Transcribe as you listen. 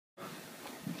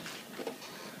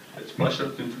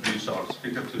pleasure to introduce our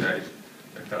speaker today,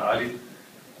 Dr. Ali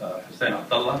Hussain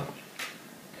Abdullah.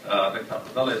 Dr.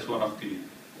 Abdullah is one of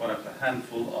the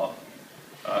handful of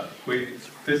Kuwaiti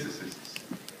physicists.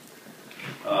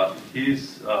 And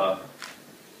it's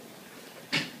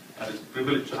a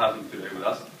privilege to have him today with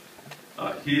us.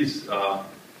 He's an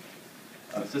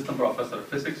assistant professor of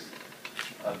physics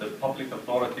at the Public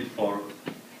Authority for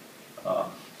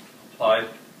Applied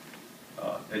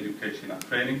Education and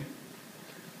Training,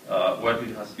 where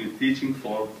he has been teaching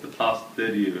for the past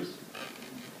 30 years.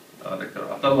 Dr.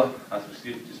 Abdullah has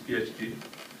received his PhD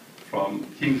from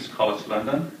King's College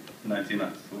London in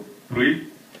 1993,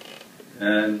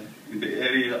 and in the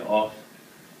area of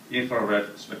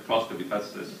infrared spectroscopy.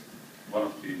 That's one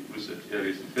of the research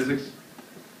areas in physics.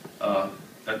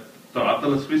 Dr.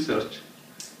 Abdullah's research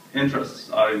interests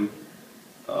are in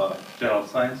general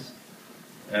science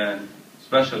and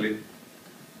especially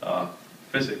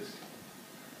physics.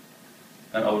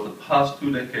 And over the past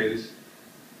 2 decades,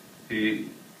 he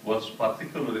was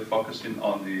particularly focusing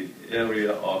on the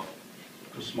area of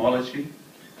cosmology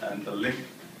and the link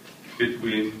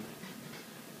between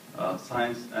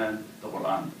science and the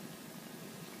Quran.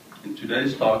 In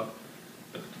today's talk,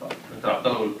 Dr.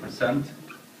 Abdullah will present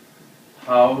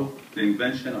how the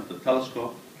invention of the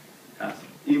telescope has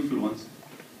influenced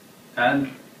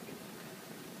and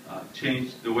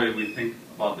changed the way we think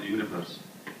about the universe.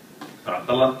 Dr.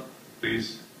 Abdullah,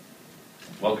 please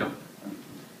welcome. And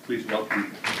please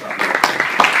welcome Dr. Abdullah.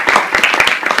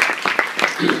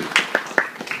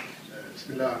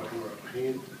 Bismillah ar-Rahman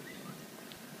ar-Rahim.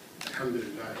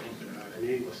 Alhamdulillah Rabbil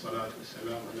Alameen. Wassalatu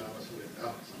wassalamu ala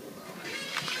Rasulillah sallallahu alayhi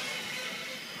wa sallam.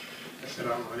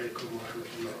 Assalamu alaikum wa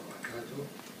rahmatullahi wa barakatuh.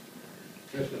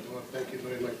 First of all, thank you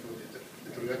very much for the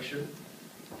introduction.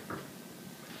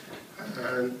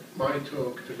 And my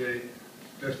talk today,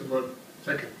 first of all,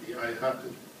 secondly, I have to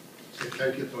say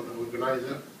thank you for the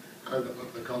organizer and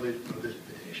the college for this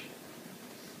invitation.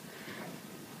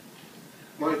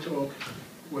 My talk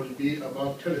will be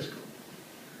about telescope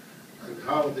and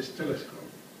how this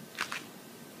telescope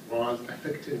was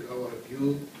affecting our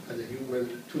view as a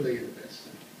human to the universe.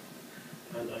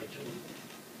 And I chose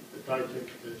the title,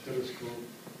 the telescope,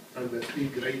 and the 3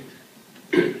 great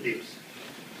leaps.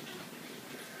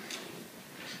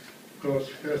 Of course,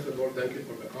 first of all, thank you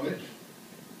for the college.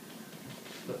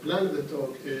 The plan of the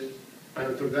talk is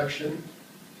an introduction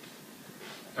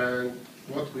and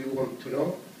what we want to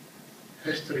know,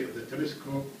 history of the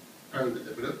telescope and the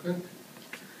development,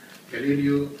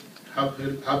 Galileo,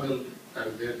 Hubble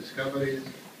and their discoveries,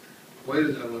 where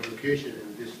is our location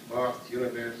in this vast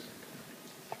universe,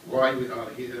 why we are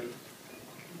here,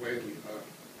 where we are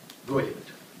going.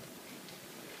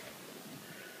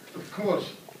 Of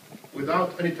course,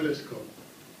 without any telescope,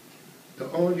 the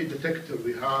only detector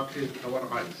we have is our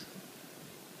eyes.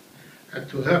 And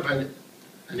to have a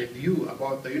view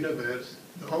about the universe,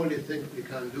 the only thing we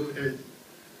can do is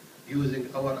using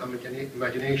our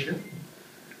imagination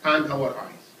and our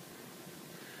eyes.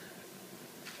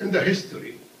 In the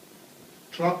history,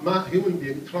 human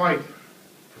beings tried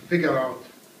to figure out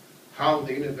how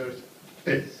the universe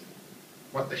is,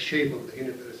 what the shape of the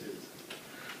universe is.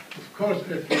 Of course,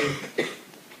 if we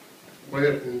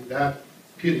were in that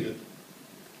period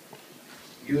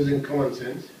using common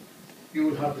sense, you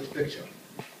will have this picture.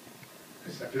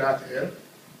 It's a flat earth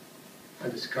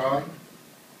and a sky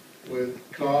with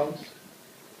clouds,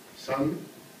 sun,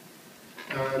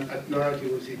 and at night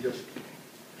you will see just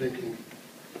blinking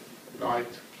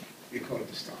light, we call it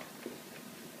a star.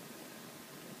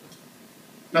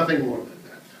 Nothing more than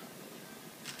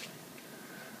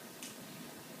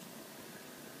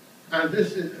that. And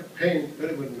this is a paint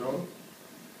very well known,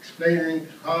 explaining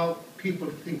how people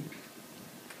think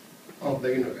of the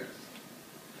universe.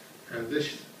 And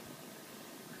this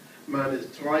man is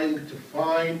trying to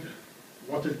find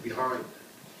what is behind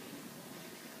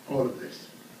all of this.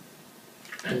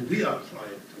 And we are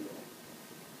trying to know.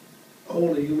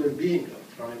 All the human beings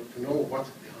are trying to know what's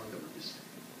behind all of this.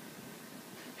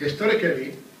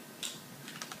 Historically,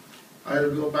 I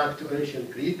will go back to ancient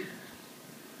Greek,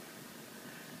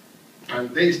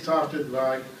 and they started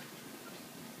by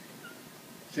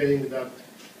saying that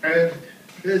Earth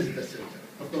is the center.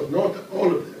 Of course, not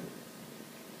all of them,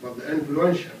 but the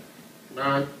influential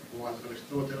man, who was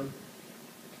Aristotle,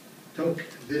 took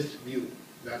this view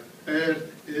that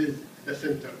Earth is the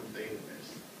center of the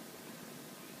universe.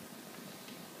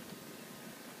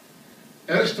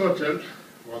 Aristotle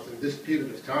was in this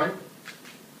period of time,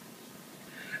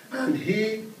 and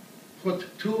he put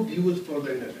 2 views for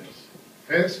the universe.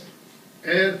 First,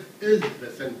 Earth is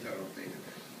the center of the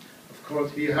universe. Of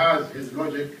course, he has his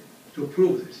logic to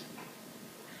prove this.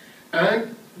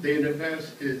 and the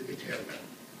universe is eternal.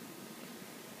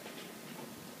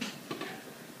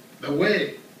 The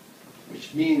way,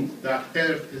 which means that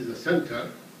Earth is the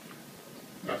center,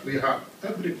 that we have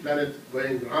every planet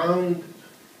going around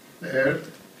the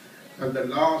Earth, and the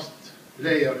last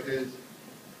layer is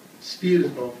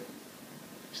spheres of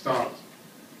stars.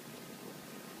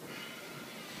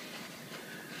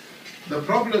 The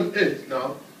problem is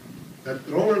now that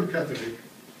the Roman Catholic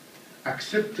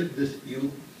accepted this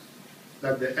view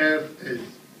that the Earth is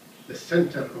the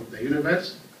center of the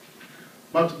universe,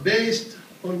 but based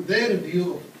on their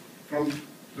view from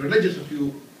religious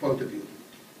point of view,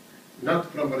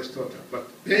 not from Aristotle, but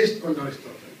based on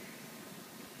Aristotle.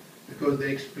 Because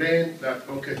they explained that,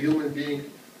 okay, human being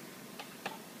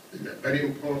is very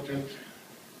important,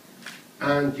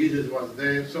 and Jesus was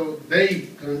there, so they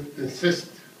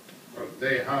insist, or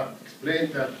they have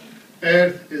explained that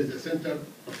Earth is the center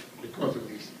because of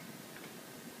this.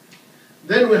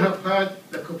 Then we have had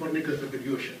the Copernicus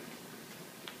revolution,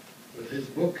 with his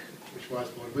book, which was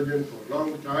forbidden for a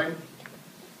long time.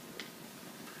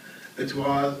 It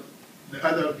was the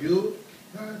other view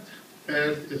that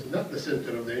Earth is not the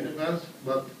center of the universe,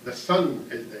 but the sun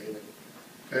is the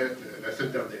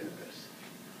center of the universe.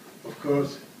 Of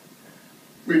course,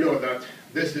 we know that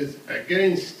this is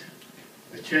against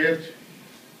the church,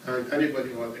 and anybody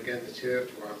who was against the church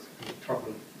was in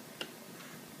trouble.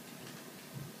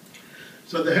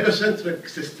 So the heliocentric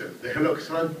system, the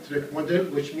heliocentric model,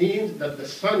 which means that the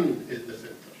sun is the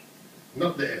center,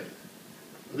 not the Earth.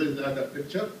 This is the other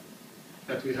picture,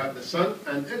 that we have the sun,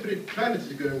 and every planet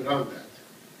is going around that.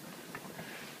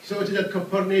 So it is a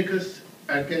Copernicus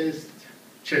against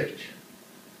church.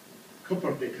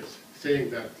 Copernicus saying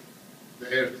that the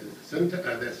Earth is the center,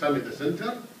 the sun is the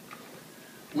center,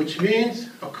 which means,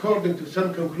 according to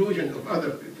some conclusion of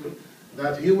other people,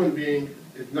 that human being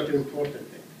is not an important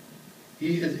thing.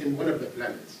 He is in one of the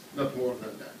planets, not more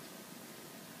than that.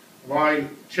 While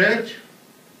church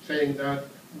saying that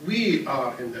we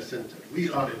are in the center, we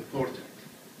are important.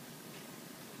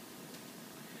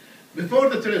 Before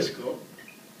the telescope,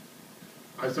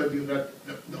 I told you that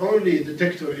the only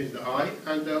detector is the eye,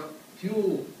 and a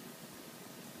few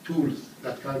tools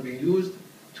that can be used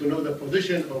to know the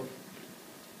position of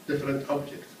different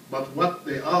objects. But what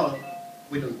they are,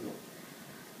 we don't know.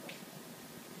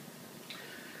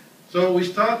 So we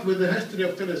start with the history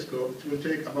of telescopes. It will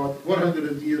take about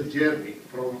 400 years journey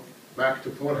from back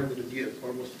to 400 years,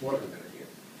 almost 400 years.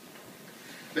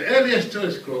 The earliest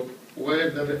telescope were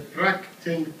the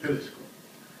refracting telescope.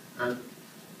 And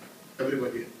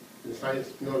everybody in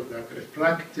science knows that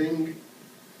refracting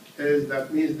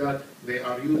that means that they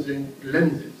are using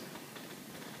lenses.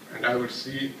 And I will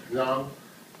see now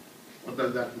what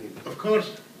does that mean. Of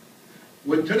course,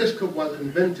 when telescope was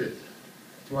invented,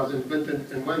 it was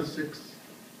invented in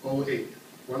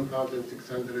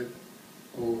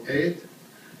 1608,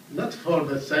 not for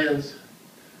the science,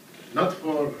 not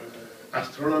for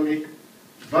astronomy,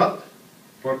 but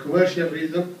for commercial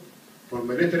reason, for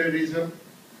military reason.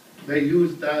 They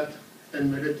used that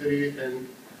in military and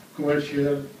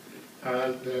commercial,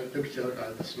 as the picture,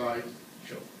 as the slides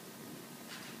show.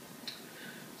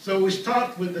 So we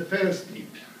start with the first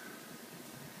leap.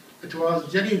 It was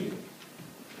Galileo,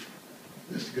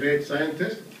 this great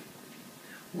scientist,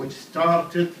 which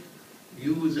started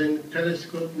using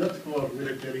telescope not for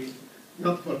military,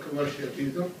 not for commercial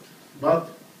reason, but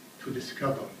to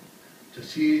discover, to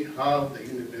see how the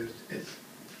universe is.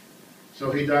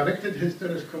 So he directed his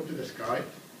telescope to the sky,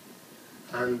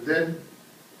 and then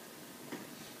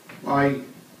by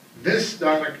this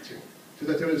directing to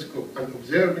the telescope and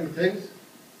observing things,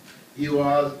 he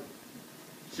was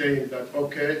saying that,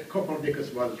 okay,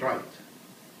 Copernicus was right.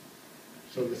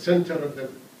 So the center of the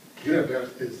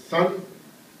universe is sun,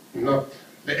 not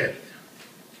the earth.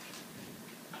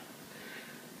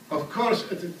 Of course,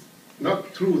 it is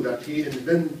not true that he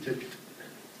invented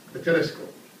the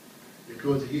telescope,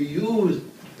 because he used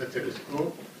the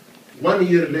telescope 1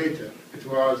 year later. It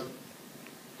was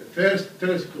the first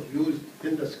telescope used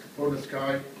for the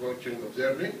sky, watching,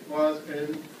 observing, was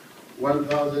in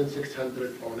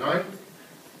 1609.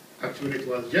 Actually, it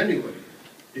was January.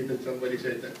 Even somebody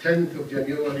said the 10th of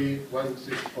January,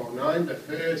 1609, the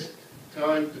first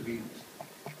time to be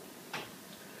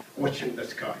watching the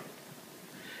sky.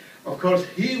 Of course,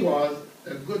 he was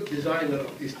a good designer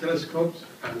of these telescopes,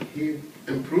 and he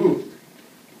improved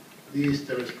these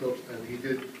telescopes, and he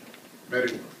did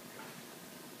very well.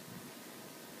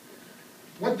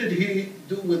 What did he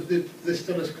do with this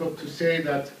telescope to say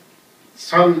that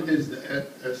sun is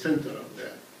the center of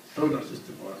the solar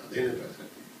system or the universe?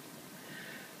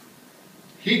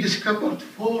 He discovered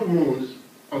 4 moons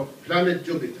of planet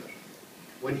Jupiter,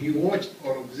 when he watched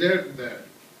or observed the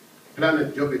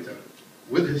planet Jupiter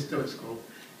with his telescope,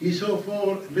 he saw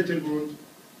 4 little moons,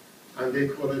 and they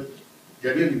call it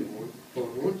Galileo moon, 4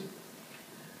 moons,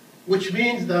 which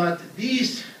means that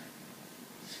these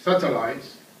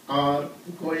satellites are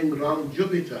going around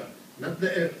Jupiter, not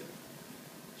the Earth.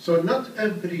 So not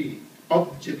every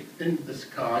object in the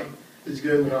sky is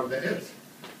going around the Earth.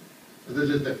 So this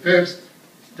is the first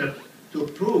step to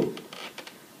prove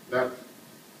that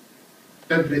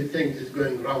everything is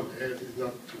going around the Earth is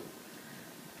not true.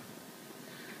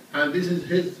 And this is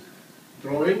his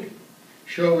drawing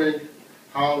showing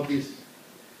how these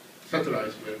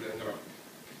satellites were going around.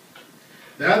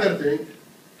 The other thing,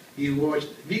 he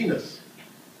watched Venus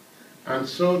and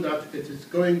saw that it is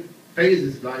going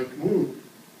phases like moon.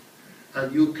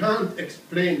 And you can't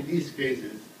explain these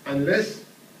phases unless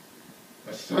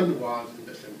the sun was in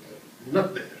the center,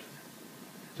 not the Earth.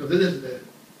 So this is the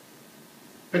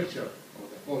picture or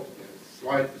the photo, the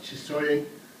slide which is showing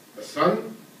the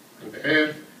sun and the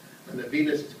Earth and the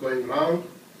Venus is going around,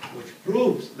 which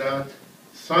proves that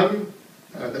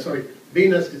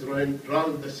Venus is going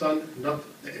around the sun, not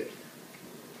the Earth.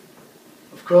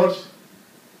 Of course,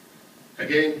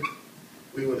 again,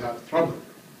 we will have trouble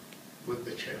with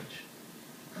the church.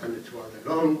 And it was a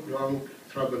long, long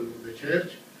trouble with the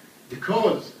church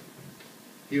because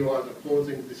he was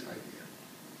opposing this idea.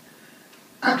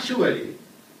 Actually,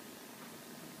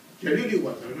 Galileo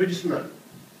was a religious man.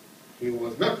 He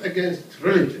was not against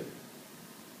religion,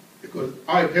 because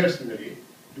I personally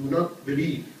do not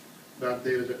believe that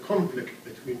there is a conflict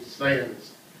between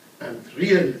science and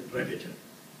real religion.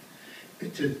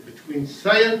 It is between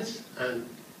science and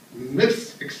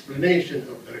mis-explanation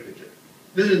of the religion.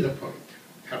 This is the point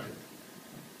happened.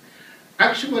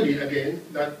 Actually, again,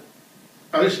 that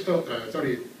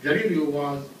Galileo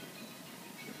was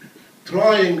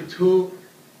trying to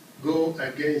go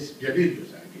against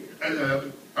Galileo's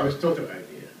idea, Aristotle's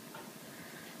idea.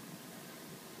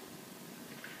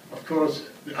 Of course,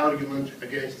 the argument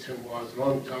against him was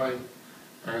long time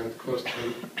and caused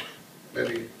him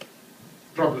very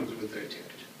problems with the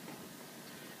church.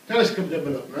 Telescope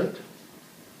development.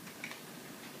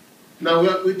 Now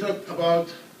we talked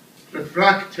about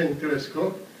refracting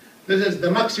telescope. This is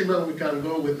the maximum we can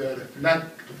go with the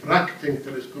refracting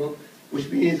telescope, which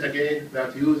means again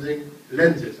that using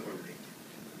lenses only.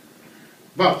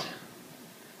 But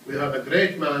we have a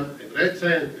great man, a great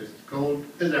scientist called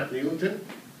Isaac Newton,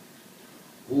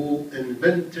 who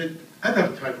invented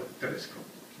other type of telescope,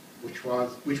 which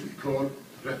we call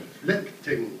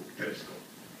reflecting telescope.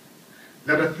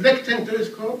 The reflecting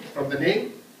telescope, from the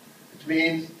name, it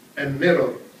means a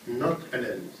mirror, not a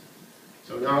lens.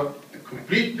 So now a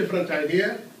complete different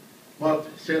idea, but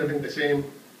serving the same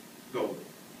goal,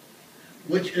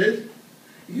 which is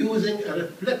using a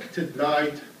reflected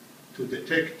light to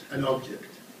detect an object.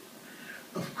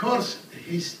 Of course,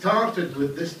 he started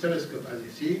with this telescope, as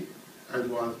you see, and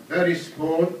was very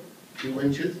small, few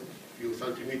inches, few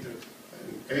centimeters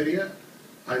in area,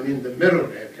 I mean the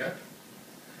mirror area,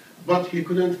 but he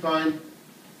couldn't find, it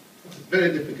was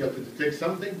very difficult to detect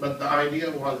something, but the idea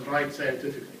was right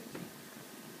scientifically.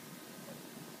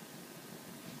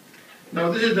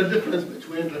 Now this is the difference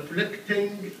between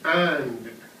reflecting and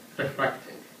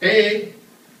refracting. A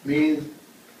means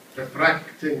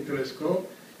refracting telescope.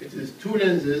 It is 2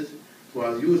 lenses,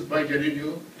 was used by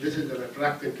Galileo. This is the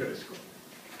refracting telescope.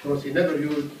 Of course, he never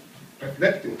used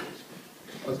reflecting telescope.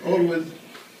 It was always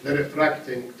the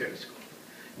refracting telescope.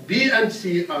 B and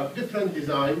C are different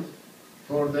designs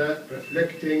for the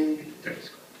reflecting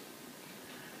telescope.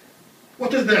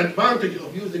 What is the advantage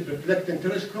of using reflecting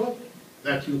telescope?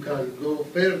 That you can go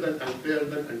further and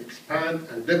further and expand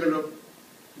and develop.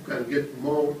 You can get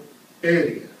more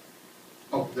area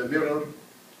of the mirror.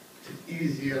 It is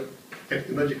easier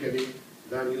technologically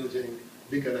than using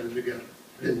bigger and bigger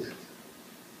lenses.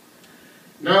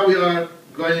 Now we are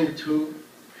going to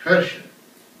Herschel.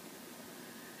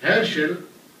 Herschel,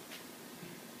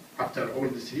 after all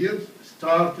these years,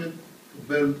 started to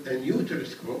build a new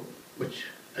telescope, which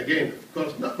again, of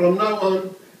course, from now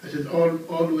on, it is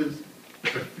always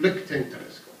reflecting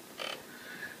telescope.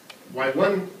 By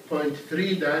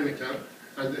 1.3 diameter,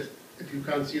 and if you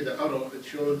can see the arrow, it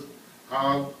shows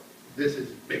how this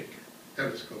is big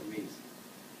telescope means.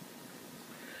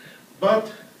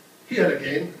 But here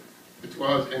again, it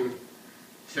was in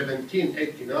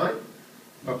 1789,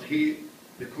 but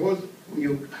because when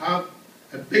you have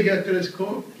a bigger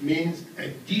telescope, means a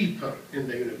deeper in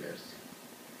the universe,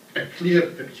 a clear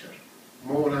picture,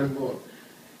 more and more.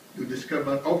 You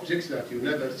discover objects that you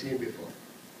never seen before.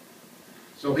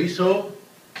 So he saw,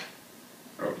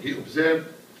 or he observed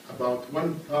about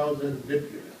 1,000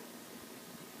 nebulae.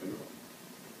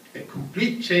 A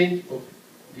complete change of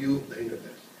view of the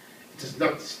universe. It is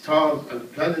not stars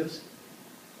and planets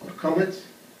or comets.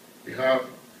 We have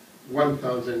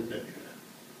 1,000 nebulae.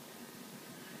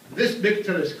 This big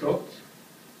telescope,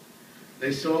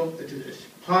 they saw it is a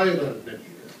spiral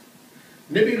nebula.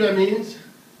 Nebula means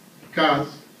gas,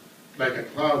 like a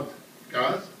cloud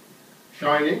gas,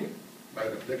 shining by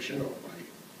reflection or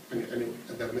by any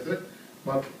other method,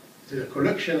 but it is a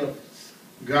collection of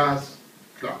gas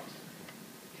clouds.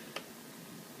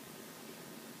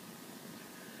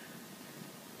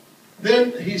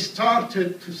 Then he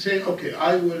started to say, okay,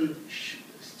 I will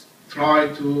try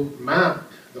to map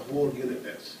the whole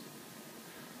universe.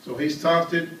 So he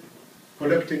started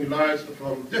collecting lights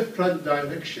from different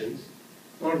directions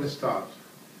for the stars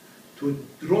to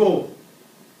draw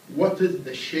what is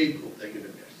the shape of the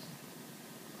universe,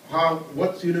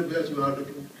 what universe we are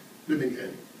living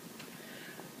in.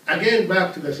 Again,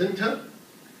 back to the center,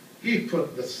 he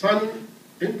put the sun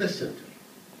in the center.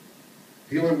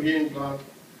 Human beings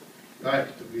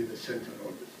like to be the center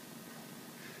of this.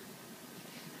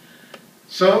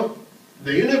 So,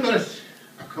 the universe,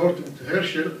 according to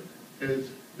Herschel, this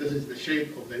is the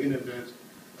shape of the universe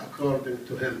according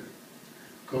to him,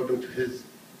 according to his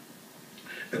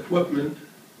equipment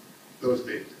those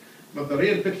days. But the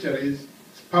real picture is,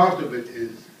 part of it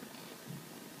is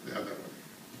the other one.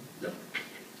 No.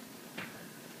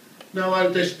 Now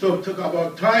I'll just talk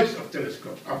about types of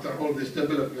telescopes. After all these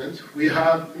developments, we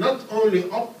have not only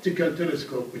optical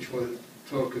telescope, which was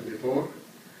talked before,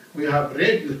 we have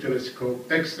radio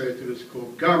telescope, X-ray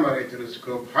telescope, gamma ray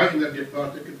telescope, high energy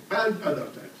particle, and other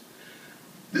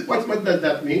types. What does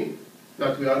that mean?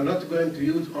 That we are not going to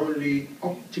use only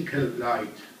optical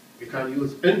light. We can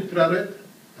use infrared,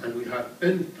 and we have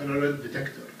infrared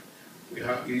detector.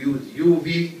 You use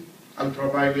UV,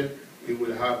 ultraviolet, we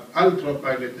will have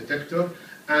ultraviolet detector,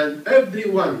 and every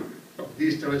one of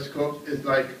these telescopes is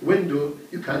like window.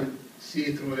 You can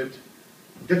see through it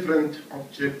different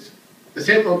objects, the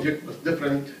same object with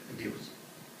different views.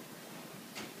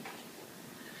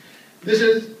 This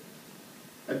is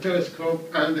a telescope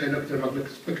and the electromagnetic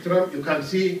spectrum. You can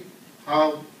see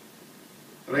how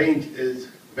range is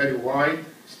very wide,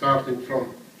 starting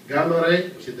from gamma ray,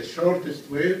 which is the shortest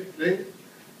wavelength,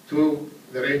 to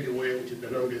the radio wave, which is the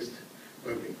longest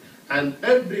wavelength. And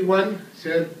everyone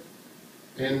said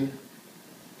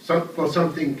for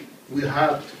something we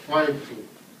have to find through.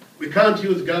 We can't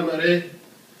use gamma ray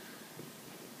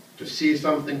to see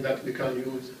something that we can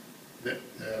use the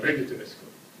radio telescope.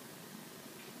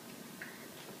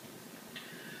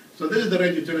 So this is the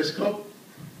radio telescope.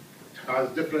 It has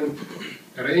different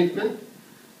arrangement.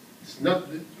 It's not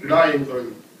relying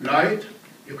on light.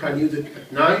 You can use it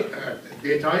at night, at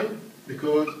daytime,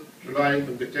 because relying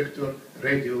on detector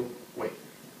radio wave.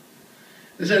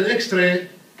 This is an X-ray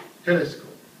telescope.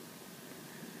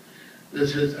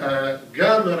 This is a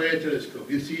gamma ray telescope.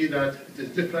 You see that it is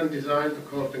different design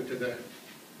according to the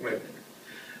wavelength.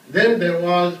 Then there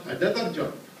was another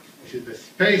jump, which is the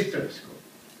space telescope.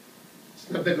 It's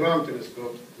not the ground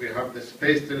telescope. We have the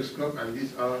space telescope, and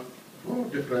these are 4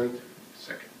 different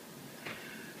seconds.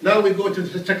 Now we go to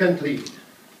the second lead.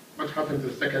 What happened to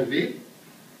the second lead?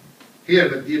 Here,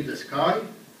 the deep the sky.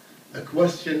 The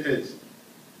question is,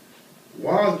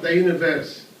 was the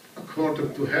universe,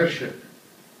 according to Herschel,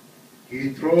 he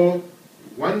drew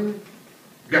one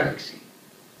galaxy?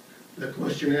 The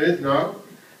question is now,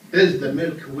 is the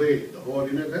Milky Way the whole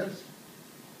universe?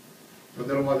 So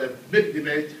there was a big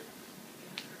debate,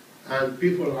 and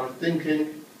people are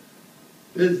thinking,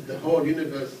 is the whole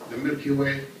universe the Milky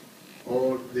Way,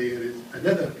 or there is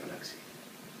another galaxy?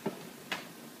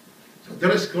 So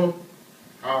telescope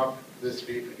have this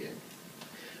lead again.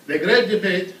 The great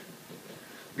debate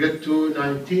get to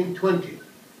 1920.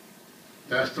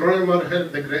 The astronomer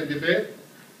held the great debate,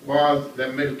 was the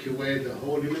Milky Way the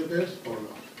whole universe or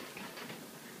not?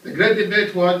 The great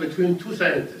debate was between 2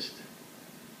 scientists,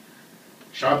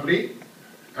 Shapley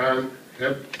and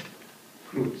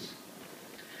Cruz.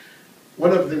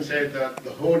 One of them said that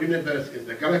the whole universe is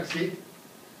the galaxy.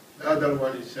 The other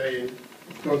one is saying,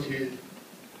 of course,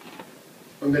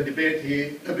 on the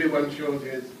debate, everyone shows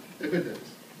his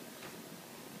evidence.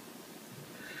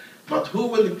 But who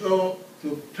will go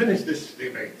to finish this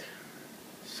debate,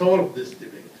 solve this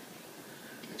debate?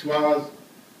 It was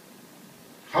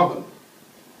Hubble,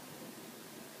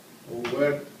 who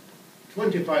worked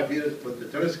 25 years with the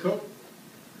telescope,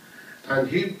 and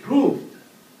he proved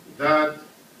that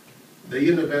the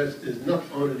universe is not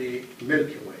only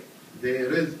Milky Way,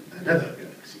 there is another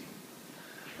galaxy.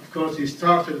 Of course, he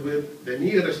started with the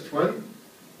nearest one,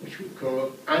 which we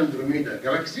call Andromeda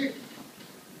Galaxy.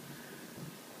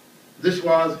 This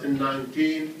was in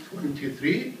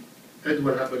 1923.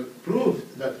 Edwin Hubble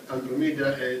proved that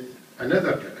Andromeda is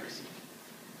another galaxy,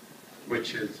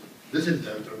 this is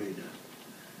the Andromeda.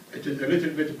 It is a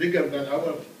little bit bigger than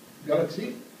our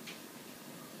galaxy.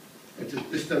 It is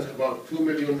distance about 2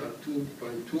 million or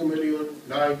 2.2 million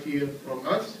light years from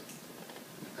us.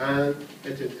 And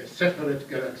it is a separate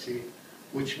galaxy,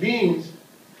 which means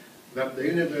that the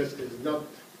universe is not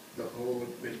the whole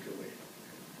Milky Way.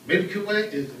 Milky Way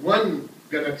is one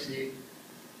galaxy,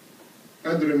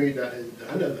 Andromeda is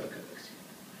another galaxy.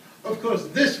 Of course,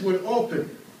 this will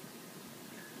open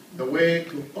the way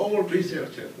to all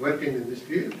researchers working in this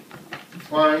field to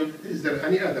find, is there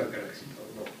any other galaxy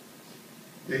or no?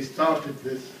 They started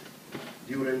this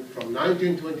from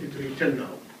 1923 till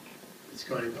now. It's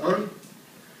going on.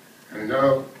 And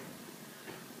now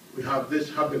we have this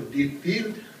Hubble Deep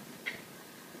Field.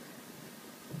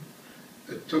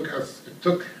 It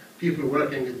took people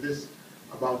working at this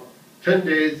about 10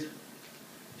 days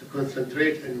to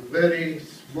concentrate in very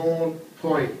small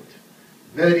point,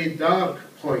 very dark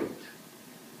point.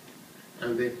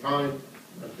 And they find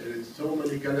that there is so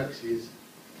many galaxies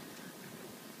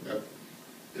that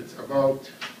it's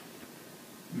about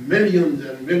millions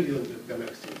and millions of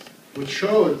galaxies, which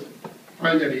shows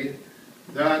finally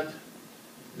that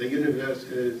the universe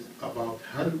is about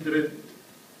 100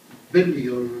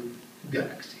 billion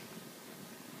galaxies.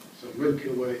 So Milky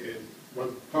Way is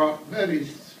one part, very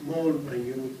small,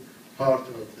 minute part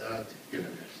of that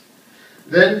universe.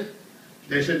 Then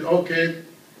they said, okay,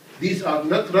 these are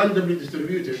not randomly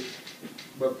distributed,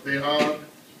 but they are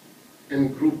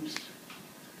in groups.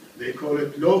 They call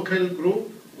it local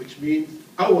group, which means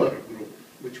our group,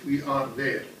 which we are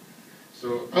there.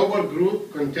 So our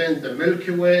group contains the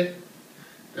Milky Way,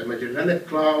 the Magellanic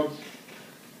Clouds,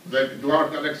 the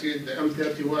dwarf galaxies, the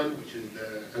M31, which is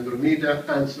the Andromeda,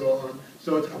 and so on.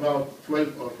 So it's about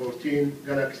 12 or 14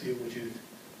 galaxies, which is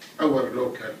our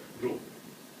local group.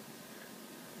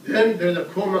 Then there's a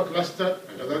Coma cluster,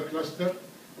 another cluster,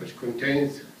 which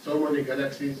contains so many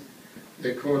galaxies.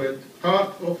 They call it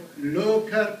part of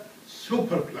local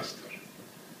supercluster.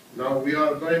 Now we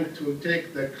are going to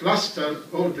take the clusters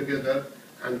all together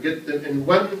and get them in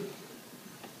one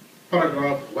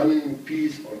paragraph, one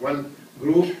piece, or one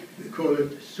group. We call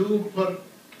it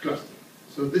supercluster.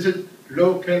 So this is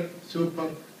local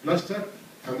supercluster,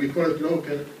 and we call it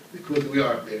local because we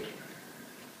are there.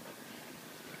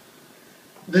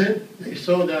 Then they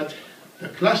saw that the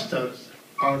clusters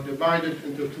are divided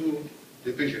into two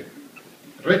divisions.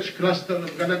 Rich cluster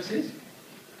of galaxies,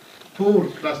 poor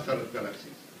cluster of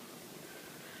galaxies.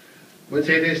 When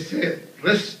they say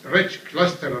rich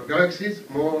cluster of galaxies,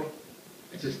 more,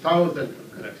 it is thousands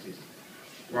of galaxies.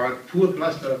 While poor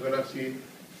cluster of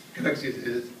galaxies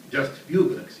is just few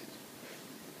galaxies.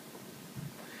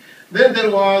 Then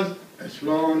there was a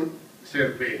Sloan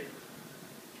survey.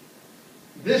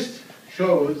 This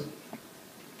shows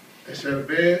a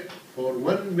survey for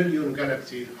 1 million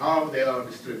galaxies, how they are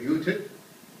distributed.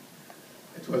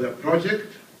 It was a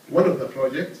project, one of the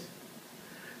projects.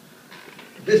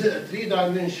 This is a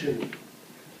three-dimensional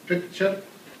picture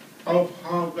of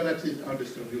how galaxies are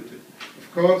distributed.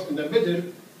 Of course, in the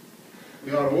middle,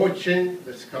 we are watching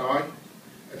the sky.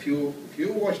 If you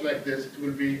watch like this, it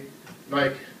will be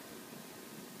like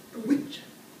a wedge.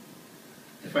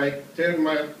 If I turn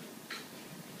my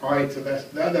eye to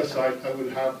the other side, I will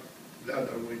have the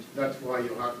other wedge. That's why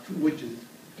you have two wedges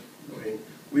going.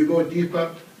 We go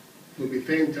deeper, it will be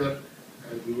fainter,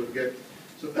 and we will get.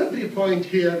 So every point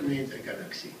here means a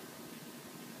galaxy.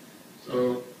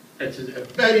 So it is a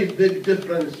very big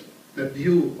difference, the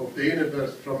view of the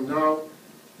universe from now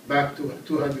back to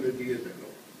 200 years ago.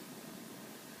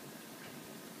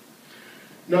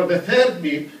 Now the third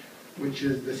leap, which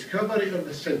is discovery of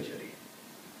the century,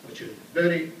 which is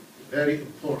very, very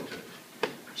important,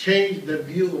 changed the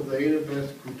view of the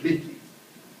universe completely.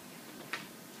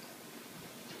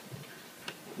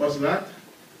 Was that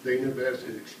the universe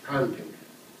is expanding.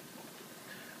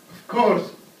 Of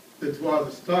course, it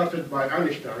was started by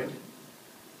Einstein,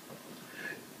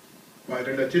 by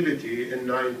relativity in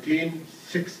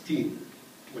 1916,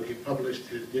 when he published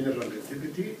his general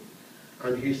relativity,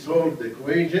 and he solved the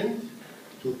equations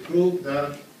to prove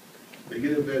that the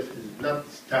universe is not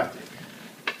static.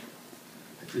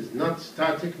 It is not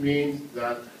static means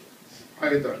that it's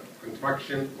either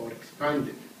contraction or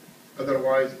expanding.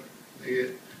 Otherwise,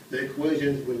 the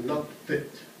equations will not fit.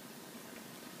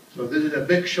 So this is a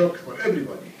big shock for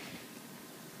everybody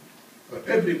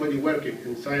working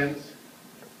in science,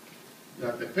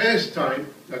 that the first time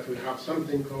that we have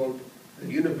something called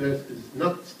the universe is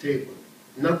not stable,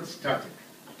 not static.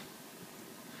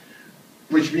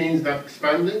 Which means that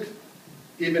expanding,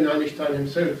 even Einstein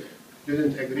himself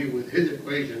didn't agree with his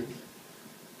equations,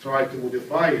 tried to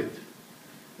modify it,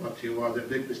 but it was a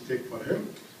big mistake for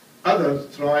him.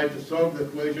 Others tried to solve the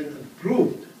equation and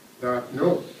proved that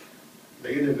no,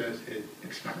 the universe is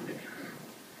expanding.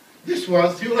 This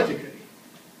was theoretically.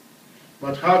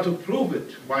 But how to prove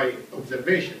it by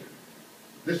observation?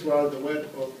 This was the work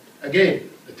of, again,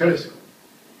 the telescope.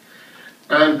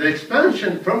 And the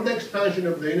expansion, from the expansion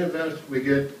of the universe, we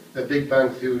get the Big Bang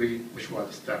Theory, which was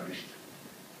established.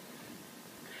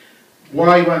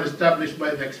 Why was established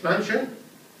by the expansion?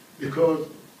 Because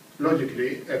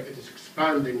logically, if it is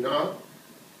expanding now,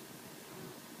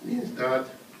 means that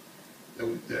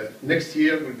the next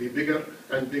year will be bigger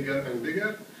and bigger and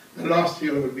bigger. The last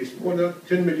year will be smaller,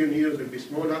 10 million years will be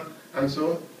smaller, and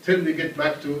so till we get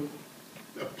back to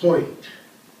a point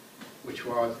which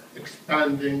was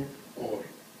expanding or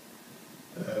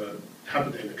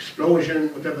happened an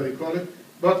explosion, whatever you call it,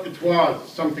 but it was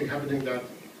something happening that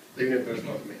the universe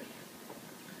was made.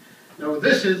 Now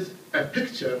this is a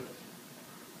picture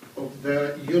of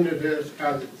the universe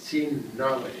as it's seen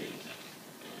nowadays,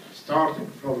 starting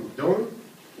from dawn,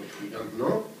 which we don't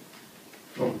know,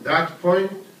 from that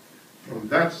point, from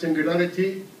that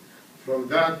singularity, from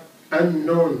that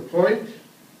unknown point,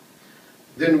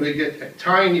 then we get a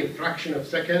tiny fraction of a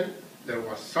second, there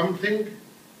was something,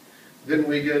 then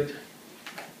we get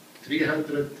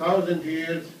 300,000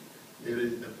 years, there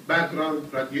is the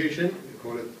background radiation, we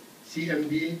call it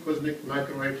CMB, cosmic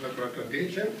microwave background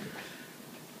radiation.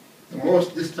 The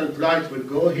most distant light will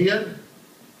go here,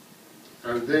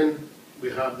 and then we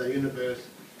have the universe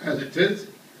as it is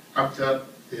after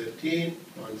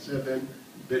 13.7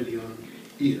 billion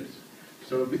years.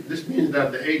 So this means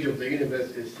that the age of the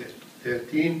universe is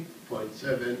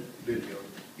 13.7 billion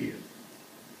years.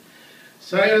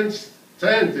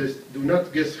 Scientists do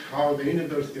not guess how the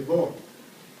universe evolved.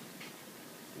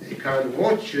 They can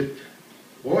watch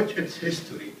its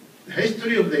history, the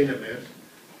history of the universe,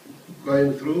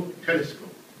 going through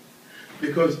telescope.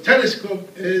 Because telescope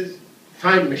is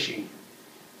time machine.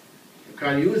 You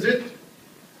can use it,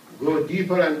 go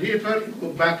deeper and deeper, you go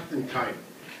back in time.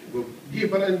 You go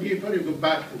deeper and deeper, you go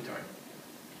back in time.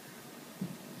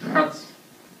 That's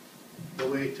the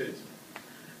way it is.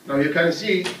 Now you can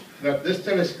see that this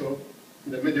telescope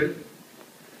in the middle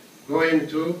going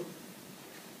to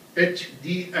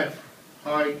HDF,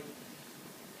 high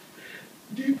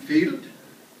deep field,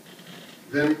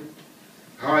 then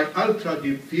high ultra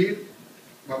deep field,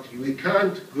 but we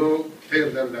can't go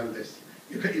further than this.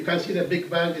 You can see the Big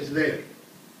Bang is there.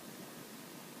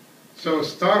 So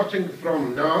starting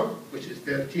from now, which is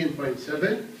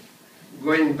 13.7,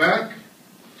 going back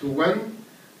to 1,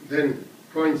 then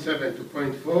 0.7 to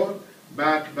 0.4,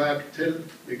 back till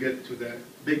we get to the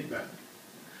Big Bang.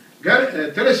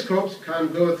 Telescopes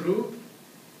can go through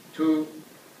to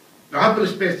the Hubble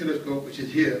Space Telescope, which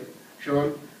is here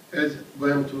shown, is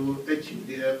going to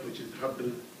HUDF, which is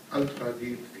Hubble Ultra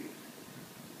Deep Field.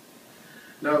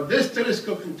 Now this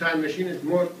telescope in time machine is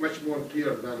much more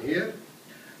clear than here.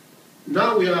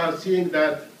 Now we are seeing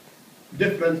that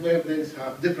different wavelengths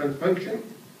have different function.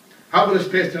 Hubble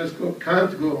Space Telescope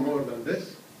can't go more than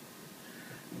this.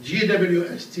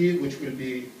 GWST, which will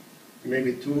be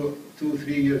maybe 2-3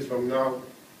 years from now,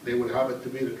 they will have it to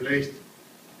be replaced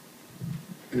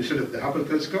instead of the Hubble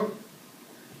telescope.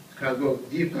 It can go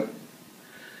deeper.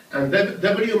 And then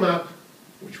WMAP,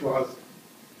 which was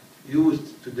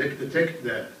used to detect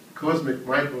the cosmic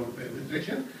microwave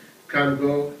radiation, can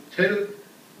go till,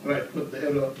 right, put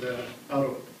the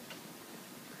arrow.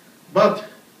 But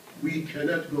we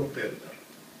cannot go further.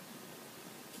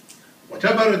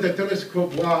 Whatever the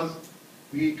telescope was,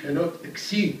 we cannot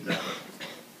exceed that.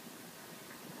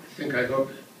 I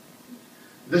hope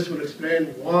this will explain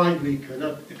why we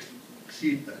cannot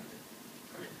exceed that.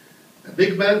 The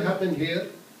Big Bang happened here.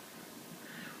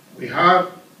 We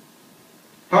have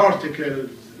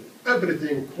particles,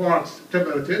 everything, quarks,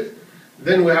 whatever it is.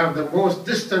 Then we have the most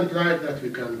distant light that we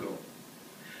can go.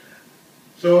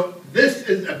 So this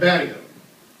is a barrier.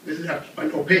 This is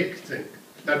an opaque thing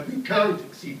that we can't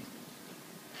exceed.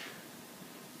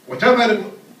 Whatever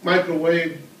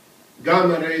microwave,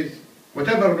 gamma rays,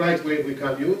 whatever light wave we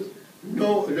can use,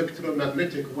 no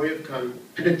electromagnetic wave can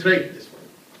penetrate this one.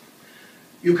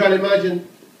 You can imagine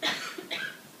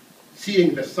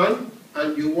seeing the sun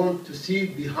and you want to see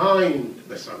behind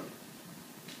the sun.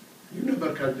 You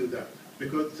never can do that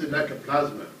because it's like a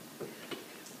plasma.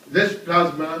 This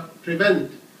plasma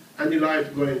prevents any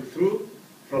light going through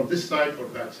from this side or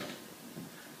that side.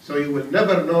 So you will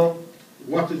never know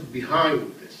what is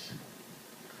behind this.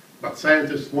 But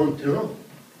scientists want to know.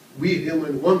 We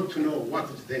humans want to know what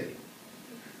is there.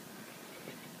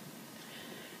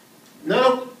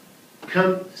 Now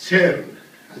come CERN.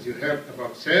 As you heard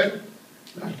about CERN,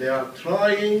 that they are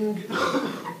trying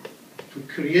to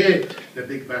create the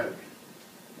Big Bang.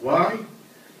 Why?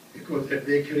 Because if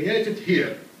they create it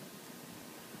here,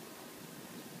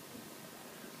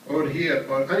 or here,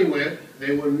 or anywhere,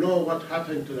 they will know what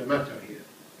happened to the matter here.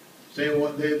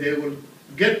 So they will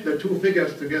get the two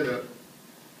figures together,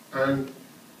 and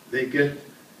they get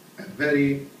a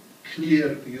very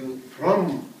clear view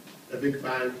from the Big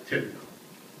Bang till now.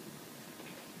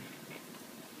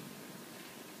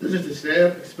 This is the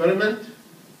CERN experiment.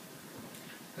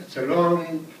 It's a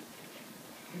long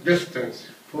distance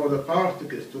for the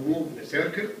particles to move in a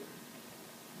circle.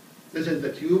 This is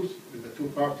the tubes with the two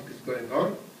particles going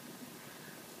on.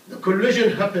 The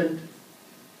collision happened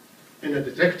in a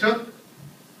detector,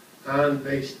 and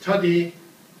they study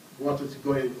what is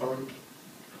going on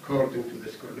according to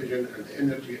this collision and the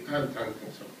energy and so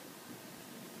on.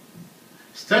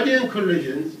 Studying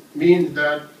collisions means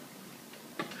that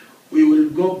we will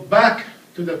go back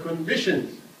to the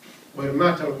conditions where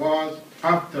matter was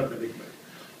after the Big Bang.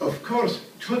 Of course,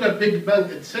 to the Big Bang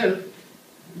itself,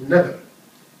 never.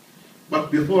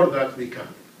 But before that we can.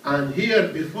 And here,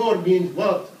 before means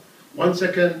what? 1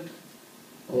 second,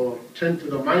 or 10 to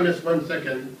the minus 1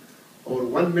 second, or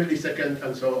 1 millisecond,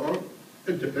 and so on.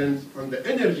 It depends on the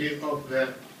energy of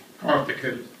the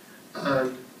particles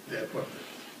and the equipment.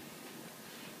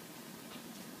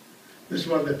 This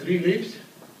was the 3 leaves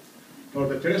for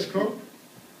the telescope.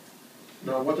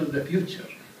 Now, what is the future?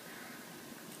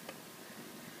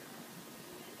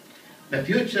 The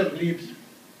future leaps,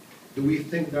 do we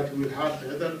think that we will have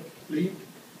another leap?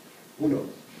 Who knows?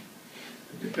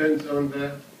 It depends on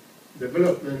the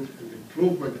development and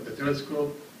improvement of the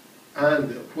telescope and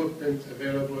the equipment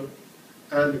available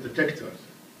and the detectors.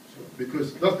 So,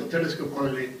 because not the telescope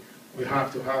only, we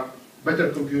have to have better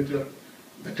computer,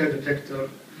 better detector,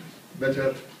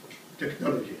 better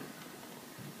technology.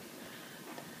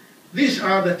 These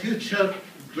are the future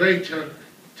greater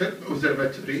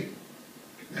observatory,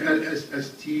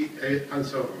 LSST, and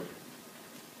so on.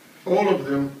 All of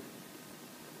them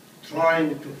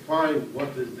trying to find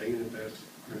what is the universe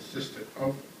consisted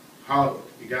of, how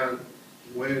it began,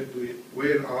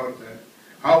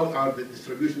 how are the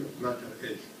distribution of matter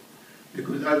is.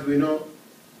 Because as we know,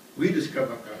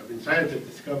 scientists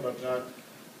discovered that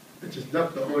it is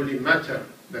not the only matter,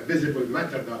 the visible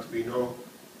matter that we know.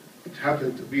 It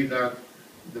happened to be that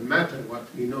the matter, what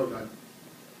we know, that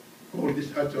all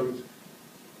these atoms,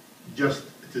 just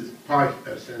it is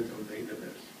 5% of the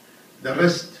universe. The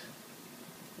rest,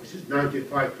 which is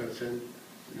 95%,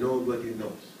 nobody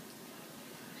knows.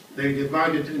 They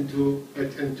divided into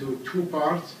 2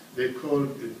 parts. They call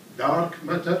it dark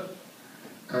matter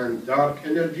and dark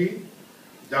energy.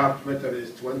 Dark matter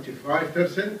is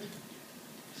 25%,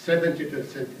 70%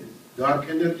 is dark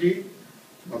energy,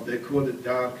 but they call it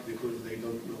dark because they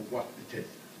don't know what it is.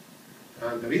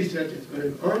 And the research is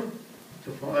going on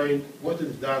to find what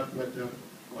is dark matter,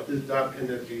 what is dark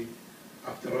energy.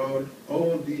 After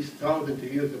all these 1,000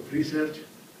 years of research,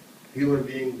 human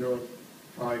beings know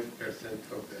 5%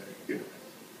 of the universe.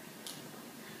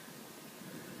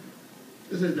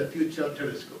 This is the future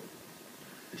telescope.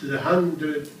 It is a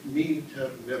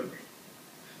 100-meter mirror.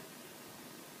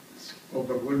 It's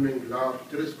overwhelming large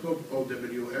telescope,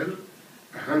 OWL,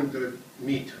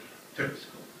 100-meter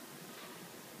telescope.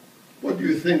 What do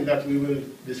you think that we will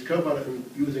discover in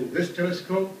using this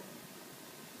telescope?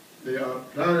 They are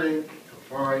planning to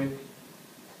find,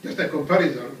 just a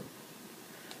comparison,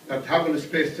 that Hubble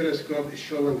Space Telescope is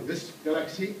showing this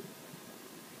galaxy,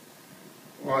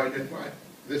 while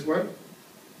this one,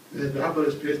 this is the Hubble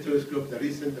Space Telescope, the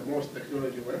recent, the most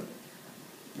technology one,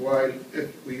 while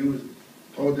if we use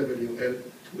OWL, it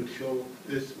will show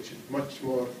this, which is much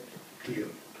more clear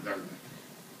than that.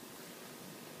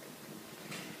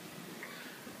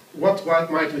 What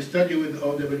might we study with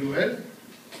OWL?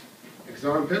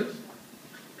 Examples: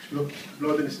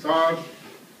 exploding stars,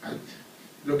 and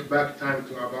look back time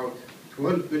to about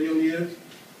 12 billion years.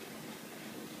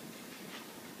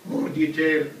 More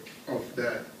detail of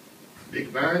the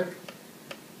Big Bang,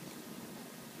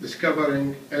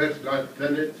 discovering Earth-like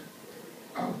planet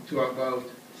up to about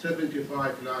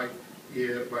 75 light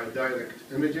years by direct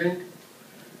imaging.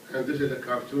 And this is a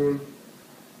cartoon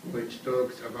which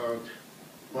talks about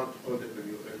what OWL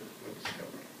will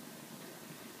discover.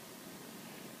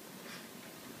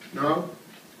 Now,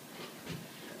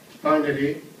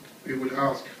 finally, we will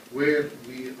ask where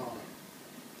we are,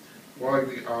 why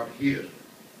we are here.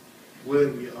 where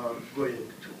we are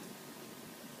going to.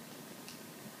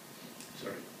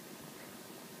 Sorry.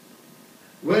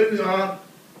 Where we are,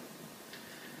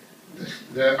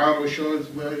 the arrow shows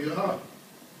where we are.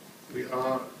 We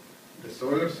are the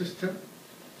solar system.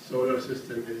 Solar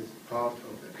system is part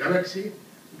of the galaxy.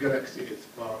 Galaxy is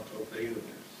part of the universe.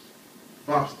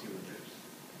 Vast universe.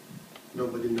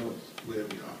 Nobody knows where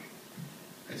we are.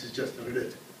 This is just a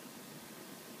relative.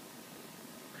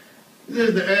 This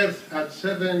is the Earth at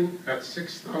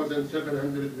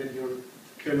 6,700 million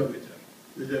kilometers.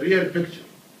 This is a real picture,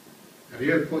 a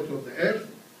real photo of the Earth,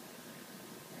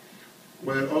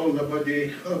 where all the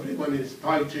body, everyone is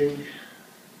fighting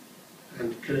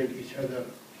and killing each other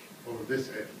for this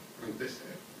Earth, and this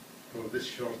Earth, for this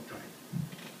short time.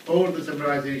 All the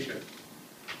civilization,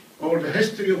 all the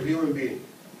history of human being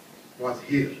was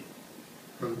here,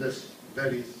 on this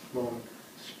very small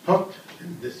spot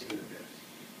in this universe.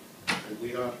 And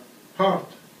we are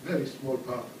part, very small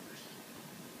part of this.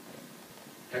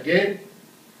 Again,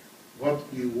 what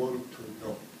we want to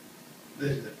know.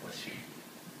 This is the question.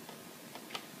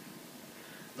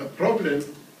 The problem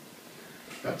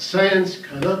that science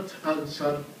cannot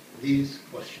answer these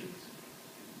questions.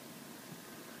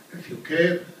 If you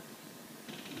care,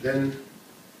 then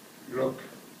look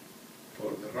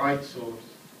for the right source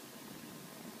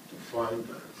to find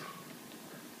the answer.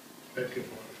 Thank you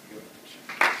for your attention.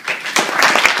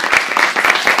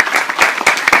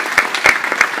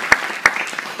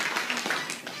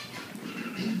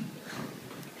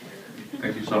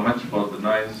 Thank you so much for the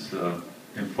nice,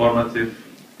 informative,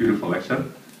 beautiful lecture.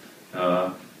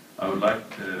 I would like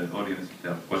the audience, if they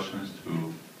have questions,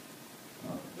 to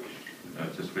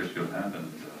just raise your hand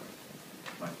and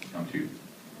I'd like to come to you.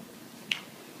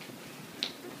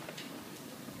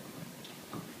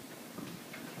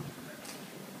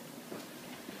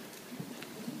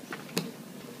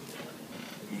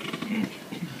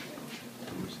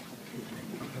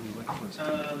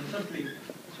 Thirdly,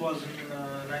 it was in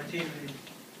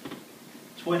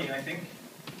 1920, I think,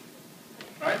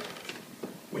 right?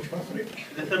 Which one, sorry?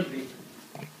 The third leap.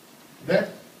 That?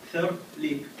 Third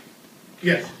leap.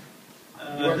 Yes.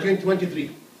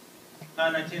 1923.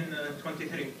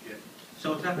 1923. Yes.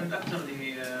 So it happened after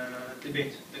the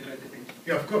debate, the great debate.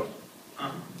 Yeah, of course.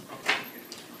 Okay.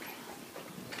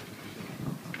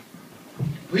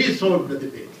 We solved the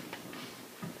debate.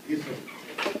 He solved it.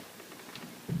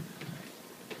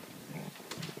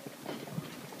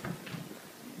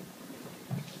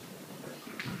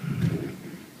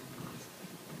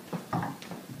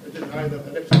 It is either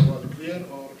the lecture was clear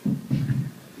or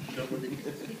nobody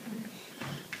gets it.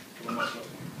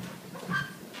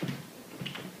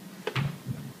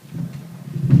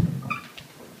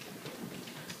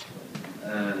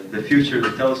 The future,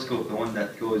 the telescope, the one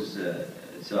that goes,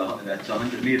 that's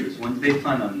 100 meters. When do they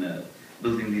plan on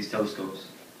building these telescopes?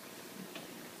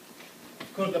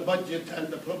 Of course, the budget and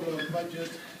the problem of the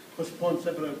budget postponed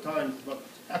several times, but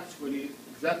actually,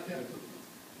 exactly, I don't know.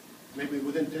 Maybe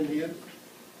within 10 years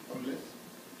or less.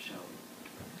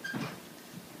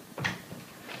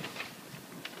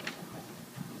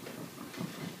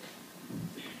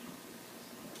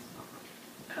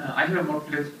 I have a more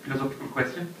philosophical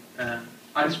question.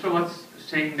 Aristotle was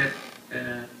saying that,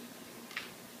 the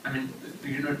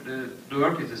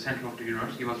Earth is the center of the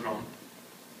universe. He was wrong.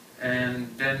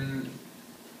 And then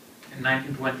in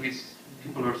 1920s,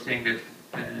 people were saying that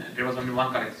there was only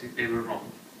one galaxy. They were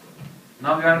wrong.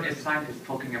 Now we are as scientists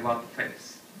talking about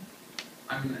facts.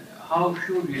 I mean, how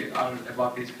sure we are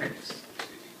about these facts?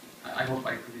 I hope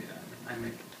I could. I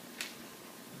make.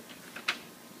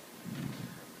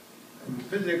 In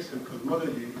physics and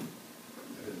cosmology,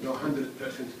 there is no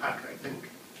 100% fact, I think.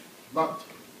 But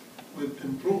with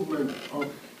improvement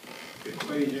of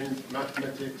equations,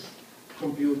 mathematics,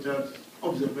 computers,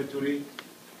 observatory,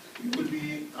 you will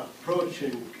be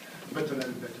approaching better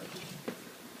and better.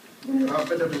 When you have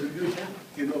better resolution,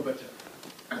 you know better.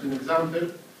 As an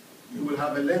example, you will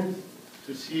have a lens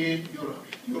to see your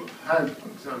hand, for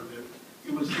example.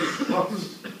 You will see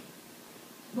spots.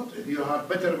 But if you have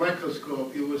better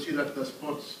microscope, you will see that the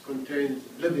spots contain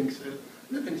living cells,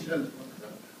 for example.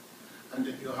 And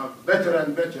if you have better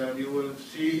and better, you will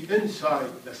see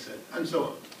inside the cell, and so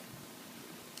on.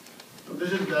 So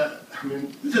this is the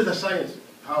science,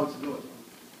 how it goes.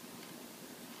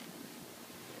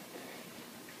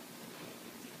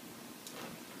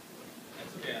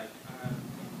 That's okay.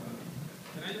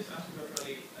 Can I just ask you, Dr.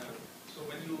 Ali, so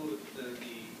when the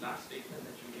last statement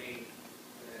that you made,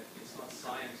 that it's not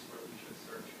science where we should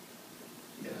search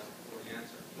for the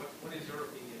answer, what is your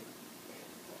opinion?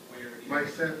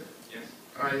 Myself, yes.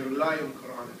 I rely on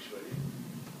Quran actually.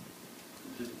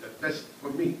 This is the best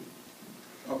for me.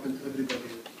 open to everybody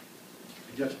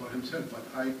to judge for himself. But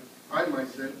I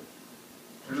myself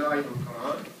rely on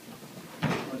Quran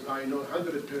because I know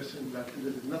 100% that it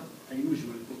is not a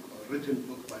usual book or written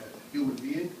book by a human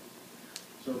being.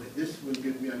 So this will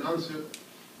give me an answer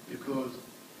because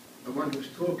the one who's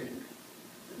talking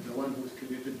is the one who's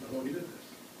created the whole universe.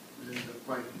 This is the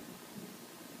Bible.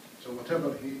 So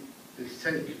whatever he is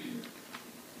saying,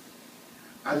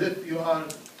 as if you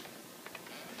have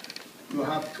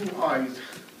two eyes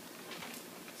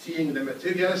seeing the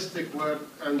materialistic world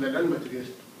and the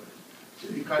non-materialistic world. So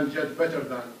you can't judge better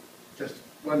than just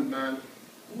one man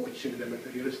watching the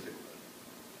materialistic world.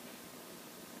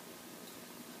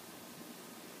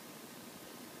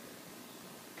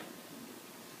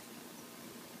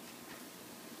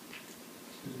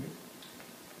 Excuse me.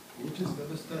 Which is the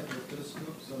best type of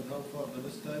telescopes and how far the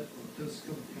best type of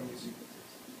telescope can we see?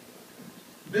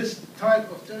 This type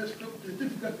of telescope is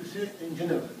difficult to say in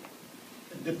general.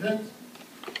 It depends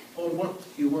on what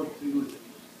you want to use it.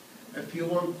 If you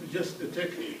want to just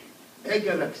detect a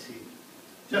galaxy,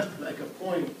 just like a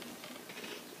point,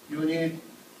 you need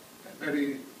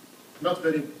a not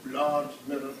very large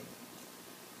mirror.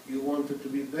 You want it to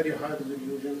be very high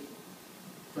resolution,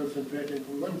 concentrating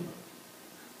on one point.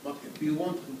 But if you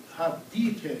want to have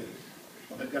details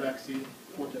of a galaxy, you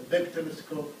want a big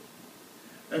telescope.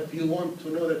 If you want to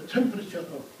know the temperature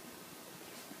of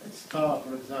a star,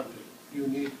 for example, you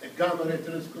need a gamma ray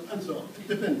telescope, and so on. It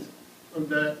depends on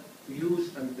the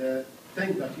use and the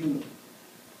thing that you know.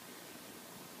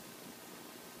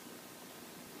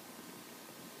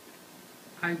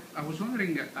 I was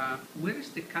wondering, where is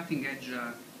the cutting edge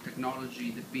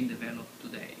technology that's being developed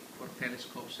today for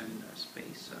telescopes and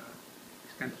space,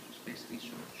 this kind of space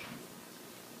research?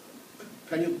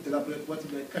 Can you elaborate what is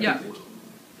the cutting Yeah, edge?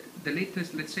 the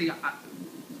latest, let's say,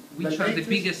 which are the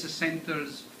biggest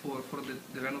centers for the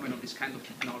development of this kind of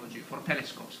technology, for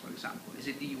telescopes, for example? Is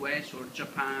it the US or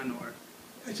Japan or?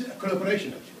 It's a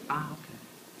collaboration, actually. Ah, okay.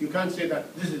 You can't say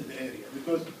that this is the area,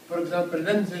 because, for example,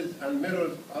 lenses and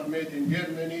mirrors are made in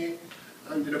Germany,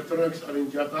 and electronics are in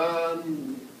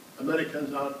Japan,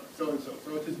 Americans are so and so.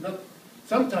 So it is not,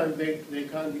 sometimes they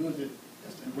can't use it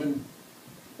just in one,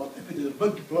 but if it is a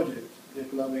big project, the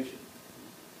collaboration.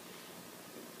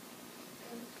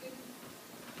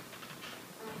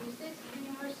 You said the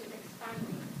universe is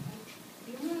expanding.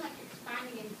 Do you mean like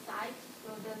expanding in size?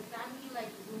 So does that mean like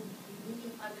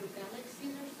moving other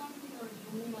galaxies or something, or do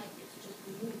you mean like it's just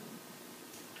moving?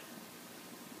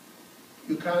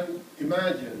 You can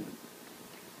imagine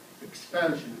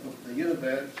expansion of the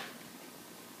universe.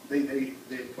 They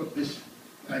put this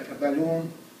like a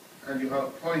balloon, and you have a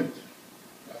point,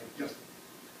 like just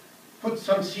put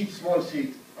some seed, small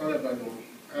seed on a balloon,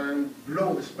 and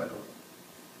blow this balloon.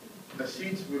 The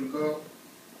seeds will go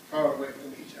far away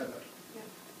from each other. Yeah.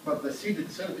 But the seed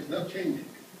itself is not changing.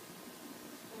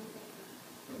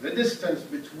 The distance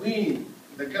between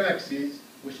the galaxies,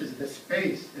 which is the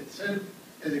space itself,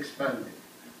 is expanding.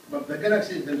 But the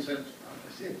galaxies themselves are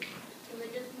the same. So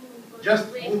they're Just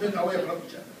away moving from away each from other.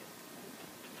 each other.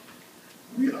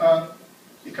 We are,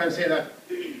 you can say that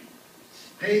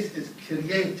space is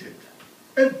created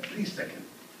every second.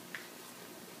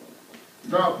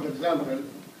 Now, for example,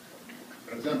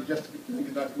 just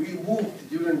think that we moved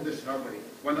during this harmony.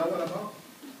 1 hour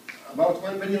about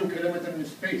 1 billion kilometers in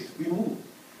space. We moved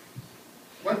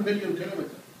 1 billion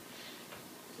kilometers.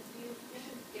 So do you think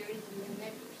there is a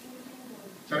limit or something? Or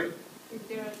Sorry, is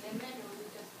there a limit, or is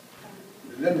it just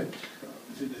the limit.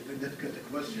 This is a difficult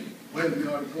question. Where we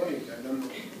are going, I don't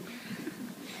know.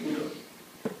 Who knows?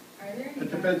 Are there any It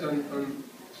depends on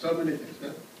so many things.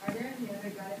 Huh? Are there any other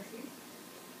galaxies?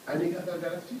 Any other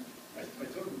galaxy? I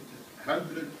told you,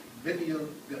 100 billion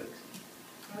galaxies.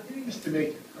 How do we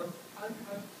Estimated. Huh? how do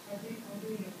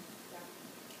we know that?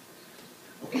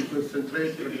 Okay,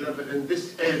 concentrate, for example, in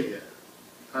this area,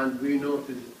 and we know it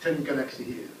is 10 galaxies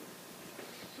here.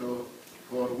 So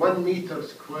for 1 meter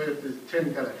square is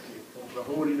 10 galaxies. For the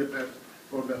whole universe,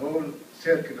 for the whole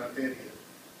circular area,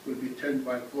 will be 10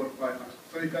 by 4, 5.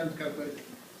 So you can't calculate it.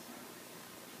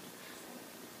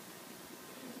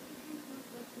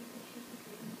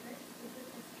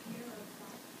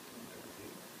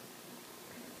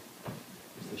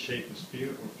 Is the shape a sphere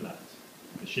or flat?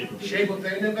 The shape of the Shape of the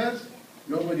universe,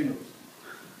 nobody knows.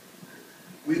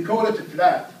 We call it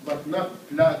flat, but not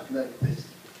flat like this.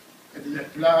 It is a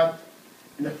flat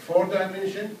in a 4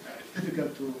 dimension. It's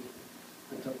difficult to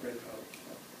interpret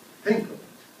or think of it.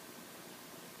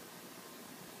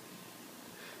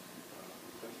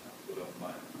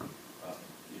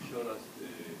 You showed us the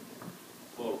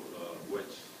 4 wedge.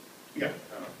 Yeah,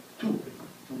 two.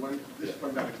 To one, this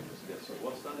one direction. Yeah, so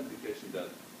what's that indication that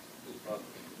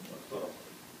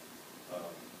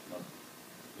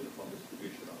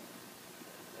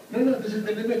No, this is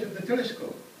the limit of the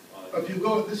telescope. If you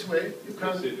go this way, you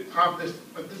can't have this,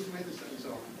 but this way, this and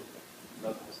so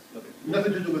on.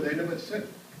 Nothing to do with the limit itself.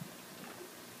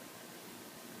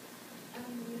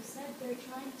 You said they're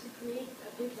trying to create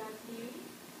a Big Bang theory.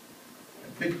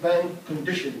 Big Bang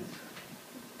conditions.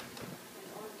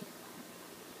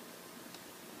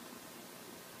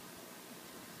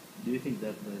 Do you think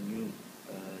that the new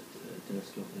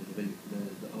telescope,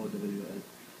 the OWL,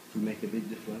 will make a big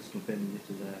difference comparing it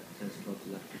to the telescopes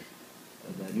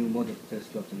the new model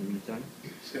telescopes in the meantime?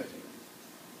 Certainly.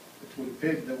 It will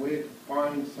pave the way to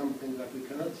find something that we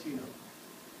cannot see now.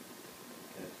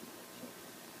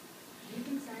 Do you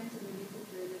think science is related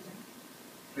to religion?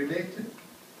 Related?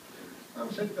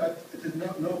 I've said that it is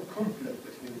no conflict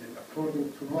between them,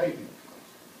 according to my view.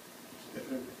 It's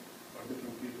different for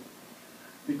different people.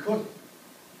 Because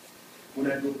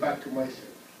when I go back to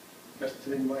myself, just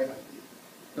telling my idea,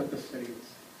 not necessarily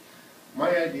this. My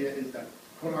idea is that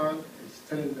Quran is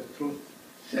telling the truth,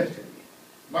 certainly,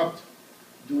 but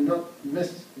do not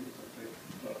misinterpret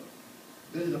Quran.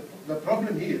 This is the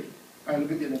problem here. I will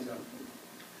give you an example.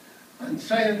 And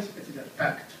science, it is a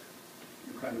fact.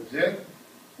 You can observe,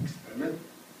 experiment,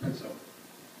 and so on.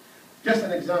 Just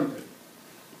an example.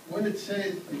 When it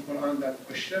says in the Quran that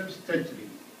الشمس تجري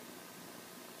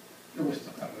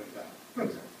لمستقر لها, for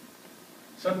example,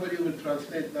 somebody will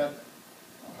translate that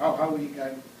how we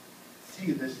can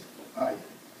see this ayah.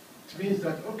 It means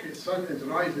that, okay, sun is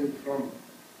rising from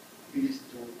east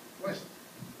to west.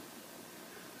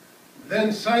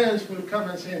 Then science will come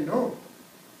and say, no,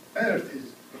 earth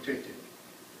is rotating.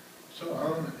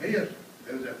 So here,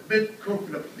 there is a big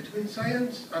conflict between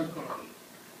science and Quran.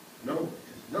 No,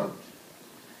 it is not.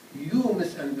 You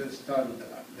misunderstand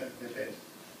the verse,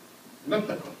 not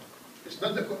the Quran. It's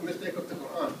not the mistake of the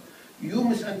Quran. You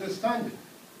misunderstand it.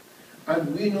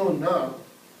 And we know now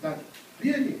that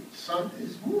really sun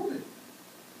is moving,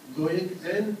 going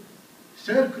in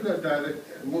circular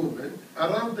direct movement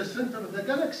around the center of the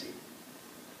galaxy.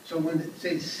 So when it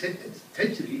says it's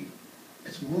tajri,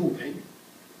 it's moving,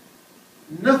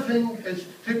 nothing is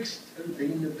fixed in the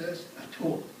universe at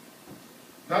all.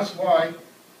 That's why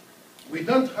we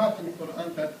don't have in the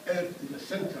Quran that earth is the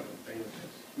center of the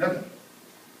universe. Never.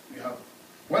 We have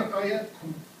one ayah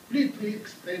completely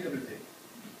explain everything.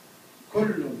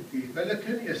 كل في فلك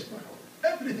يسبحون.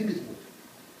 Everything is moving.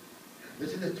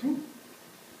 This is the truth.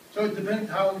 So it depends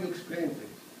how you explain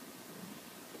things.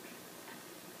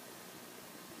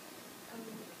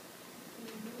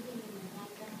 Moving in a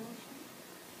random motion.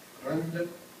 Random.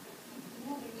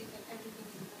 Moving is that everything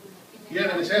is moving.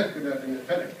 Yeah, and circular in the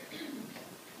فلك.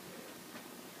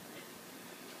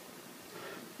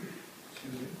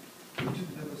 Excuse me. Which is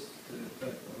the best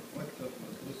reflector,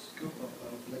 telescope, or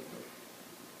reflector?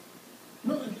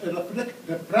 No,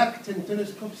 refracting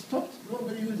telescope stopped.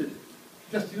 Nobody uses it.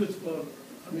 Just used for,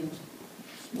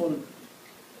 small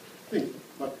thing.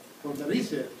 But for the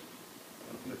research,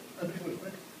 everything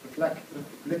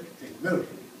reflecting, mirroring.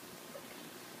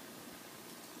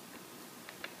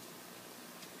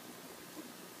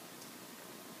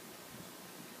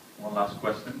 One last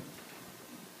question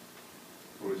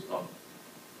before we stop.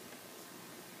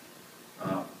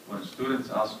 When students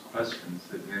ask questions,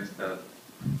 it means that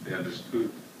they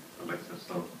understood the lecture.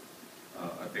 So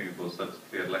I think it was such a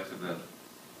clear lecture that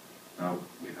now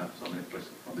we have so many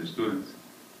questions from the students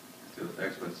instead of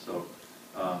experts. So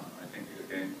I think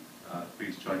again,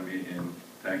 please join me in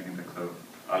thanking Dr.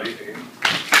 Ali again.